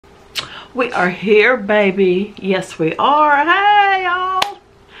We are here, baby. Yes, we are. Hey, y'all.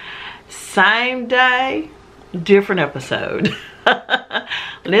 Same day, different episode.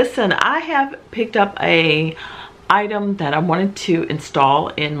 Listen, I have picked up a item that I wanted to install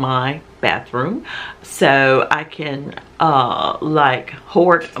in my bathroom so I can like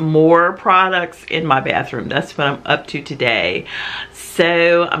hoard more products in my bathroom. That's what I'm up to today.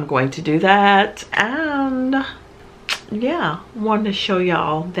 So I'm going to do that, and yeah, wanted to show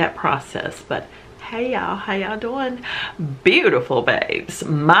y'all that process. But hey y'all, how y'all doing? Beautiful babes,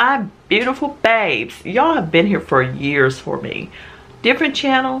 my beautiful babes. Y'all have been here for years for me. Different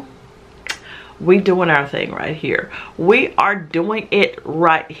channel, we doing our thing right here. We are doing it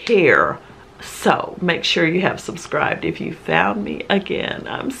right here. So make sure you have subscribed if you found me again.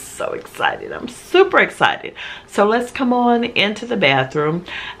 I'm so excited. I'm super excited. So let's come on into the bathroom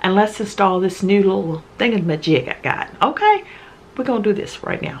and let's install this new little thingamajig I got. Okay, we're gonna do this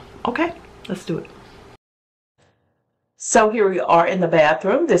right now. Okay, let's do it. So here we are in the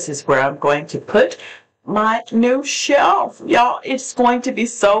bathroom. This is where I'm going to put my new shelf. Y'all, it's going to be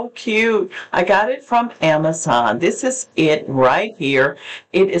so cute. I got it from Amazon. This is it right here.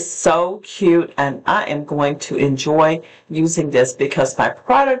 It is so cute, and I am going to enjoy using this because my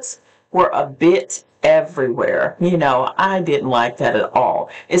products were a bit everywhere. You know, I didn't like that at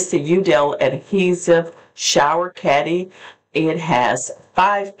all. It's the Udel Adhesive Shower Caddy. It has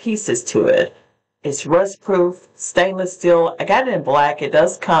 5 pieces to it. It's rust-proof, stainless steel. I got it in black. It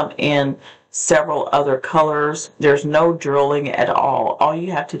does come in several other colors. There's no drilling at all. All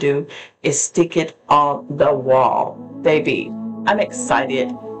you have to do is stick it on the wall. Baby, I'm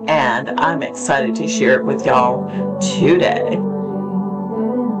excited, and I'm excited to share it with y'all today.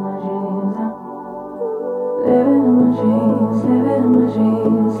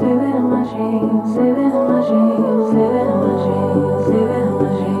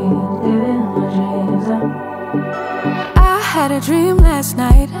 I had a dream last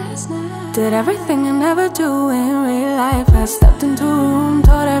night. Did everything I never do in real life. I stepped into a room,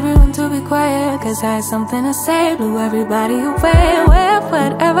 told everyone to be quiet, cause I had something to say. Blew everybody away, wear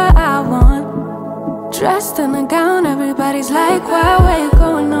whatever I want. Dressed in a gown, everybody's like, why, where you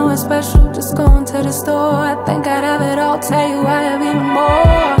going? Nowhere special, just going to the store. I think I'd have it all, tell you I have even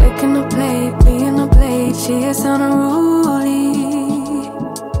more. Licking the plate, being a plate, she is unruly.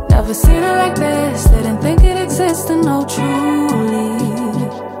 Never seen her like this, didn't think it existed, no truly.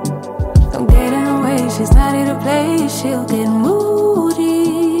 Don't get in her way, she's not here to play, she'll get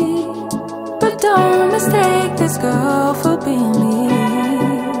moody. But don't mistake this girl for being me,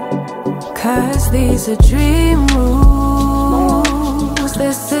 cause these are dream rules.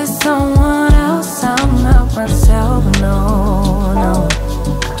 This is someone else, I'm not myself, no, no.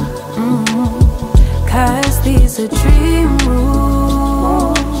 Cause these are dream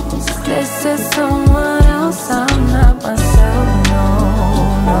rules. This is someone else, I'm not myself, no,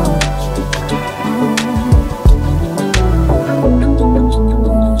 no.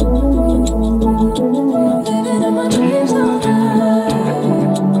 Living in my dreams all night.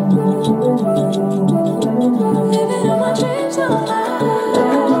 Living in my dreams all night.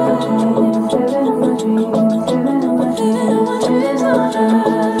 Living in my dreams, living in my dreams, living in my dreams all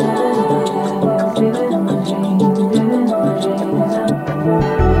night. Living in my dreams, living in my dreams.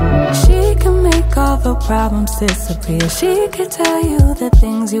 She can make all the problems disappear. She could tell you the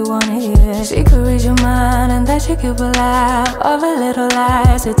things you wanna hear. She could read your mind and that you could believe all the little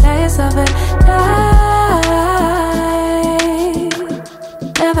lies you tell yourself at night.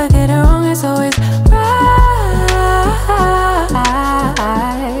 Never get it wrong, it's always right.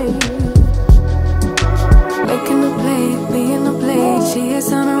 Making the plate, being the plate, she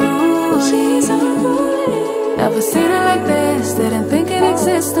is unruly. She's unruly. Never seen her like this, didn't think it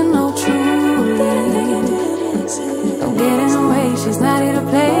existed, no truly. Don't get in her way, she's not here to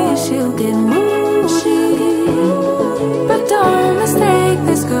play, she'll get moody. But don't mistake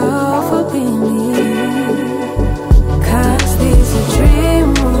this girl for being me, cause these are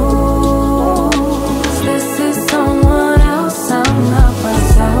dream rules. This is someone else, I'm not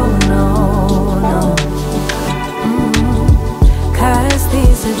myself, no, no. Cause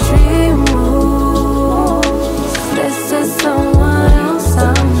these are dream rules. This is someone else,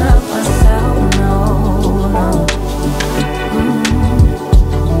 I'm not myself, no, no.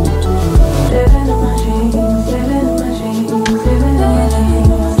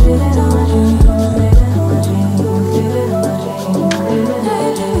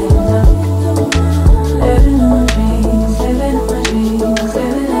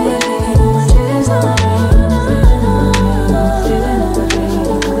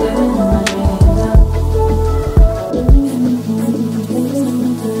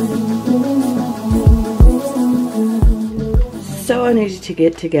 So I needed to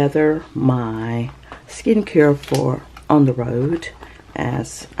get together my skincare for on the road,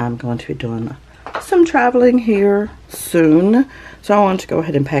 as I'm going to be doing some traveling here soon. So I wanted to go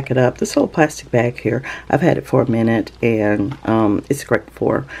ahead and pack it up. This little plastic bag here, I've had it for a minute, and it's great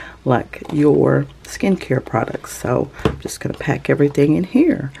for like your skincare products. So I'm just going to pack everything in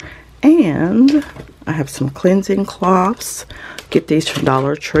here. And I have some cleansing cloths. Get these from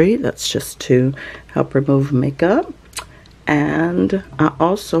Dollar Tree. That's just to help remove makeup. And I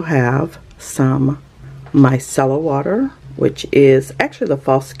also have some micellar water, which is actually the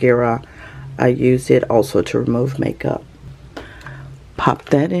Foscara. I use it also to remove makeup. Pop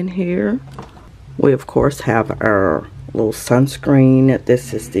that in here. We of course have our little sunscreen.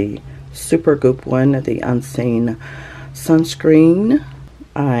 This is the Supergoop one, the Unseen sunscreen.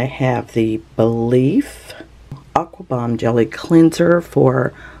 I have the Belief Aqua Bomb Jelly Cleanser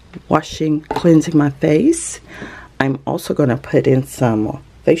for cleansing my face. I'm also going to put in some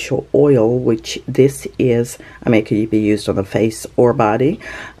facial oil, which this is, it could be used on the face or body.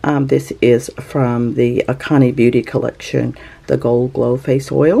 This is from the AKARY Beauty Collection, the Gold Glow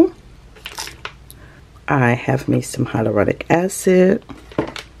Face Oil. I have me some hyaluronic acid.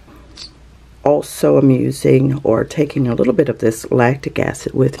 Also, I'm using or taking a little bit of this lactic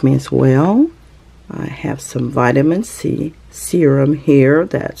acid with me as well. I have some vitamin C serum here.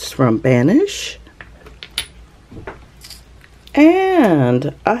 That's from Banish.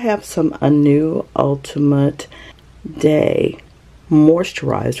 And I have a new Ultimate Day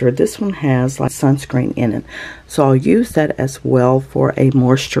moisturizer. This one has like sunscreen in it, so I'll use that as well for a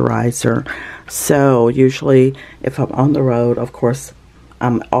moisturizer. So usually if I'm on the road, of course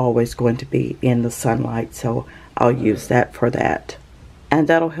I'm always going to be in the sunlight, so I'll use that for that. And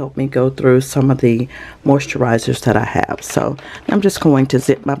that'll help me go through some of the moisturizers that I have. So I'm just going to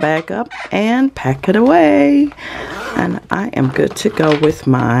zip my bag up and pack it away. And I am good to go with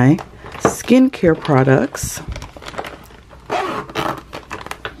my skincare products.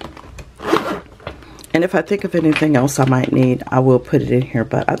 And if I think of anything else I might need, I will put it in here.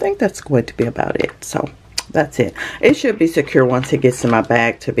 But I think that's going to be about it. So that's it. It should be secure once it gets in my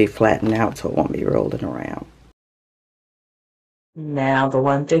bag to be flattened out, so it won't be rolling around. Now, the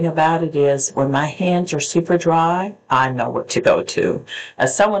one thing about it is when my hands are super dry, I know what to go to.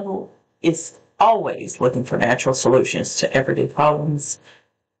 As someone who is always looking for natural solutions to everyday problems,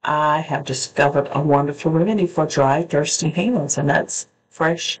 I have discovered a wonderful remedy for dry, thirsty hands, and that's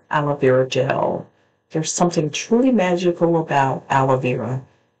fresh aloe vera gel. There's something truly magical about aloe vera.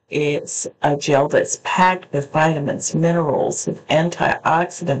 It's a gel that's packed with vitamins, minerals, and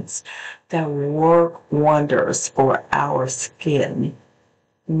antioxidants that work wonders for our skin.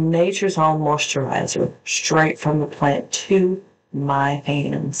 Nature's own moisturizer, straight from the plant to my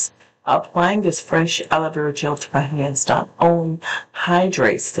hands. Applying this fresh aloe vera gel to my hands not only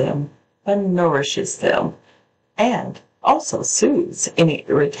hydrates them, but nourishes them, and also soothes any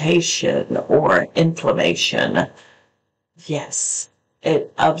irritation or inflammation. Yes.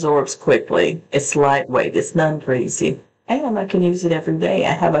 It absorbs quickly. It's lightweight. It's non-greasy. And I can use it every day.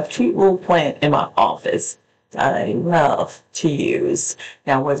 I have a cute little plant in my office that I love to use.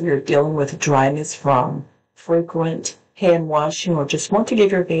 Now, whether you're dealing with dryness from frequent hand washing or just want to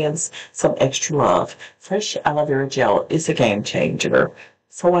give your hands some extra love, fresh aloe vera gel is a game changer.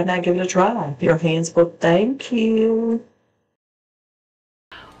 So why not give it a try? Your hands will thank you.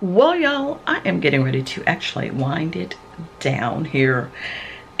 Well, y'all, I am getting ready to actually wind it down here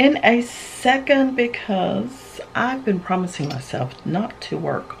in a second because I've been promising myself not to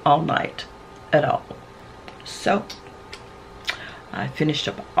work all night at all. So I finished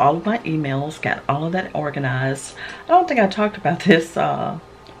up all of my emails, got all of that organized. I don't think I talked about this. I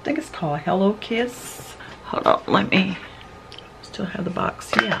think it's called Hello Kiss. Hold on, let me still have the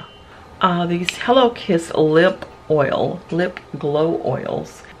box. Yeah. These Hello Kiss lip glow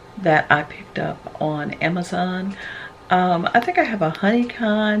oils that I picked up on Amazon. I think I have a honey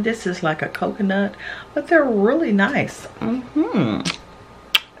kind. This is like a coconut, but they're really nice.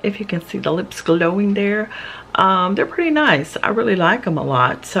 If you can see the lips glowing there, they're pretty nice. I really like them a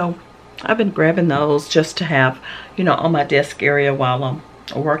lot. So I've been grabbing those just to have, you know, on my desk area while I'm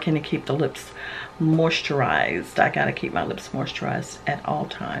working to keep the lips moisturized. I gotta keep my lips moisturized at all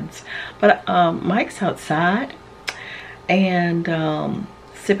times. But Mike's outside and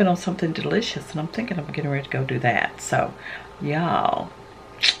sipping on something delicious, and I'm thinking I'm getting ready to go do that. So y'all,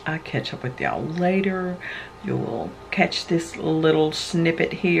 I'll catch up with y'all later. You will catch this little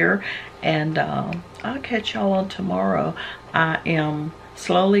snippet here, and I'll catch y'all on tomorrow. I am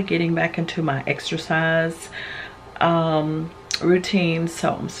slowly getting back into my exercise routine,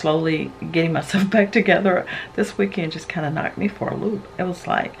 so I'm slowly getting myself back together. This weekend just kind of knocked me for a loop. It was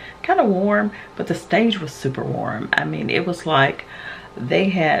like kind of warm, but the stage was super warm. I mean, it was like they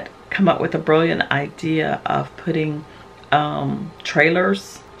had come up with a brilliant idea of putting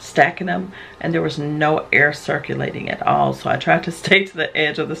trailers, stacking them, and there was no air circulating at all. So I tried to stay to the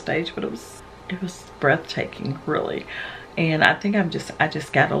edge of the stage, but it was breathtaking, really. And I think I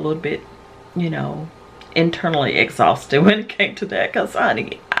just got a little bit, you know, internally exhausted when it came to that, because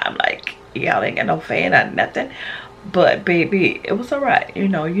honey, I'm like, y'all ain't got no fan or nothing. But baby, it was all right. You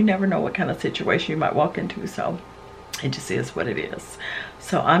know, you never know what kind of situation you might walk into, so it just is what it is.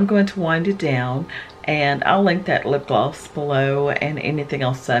 So I'm going to wind it down, and I'll link that lip gloss below and anything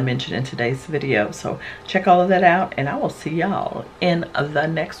else that I mentioned in today's video. So check all of that out, and I will see y'all in the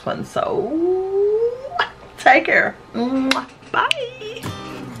next one. So take care. Bye.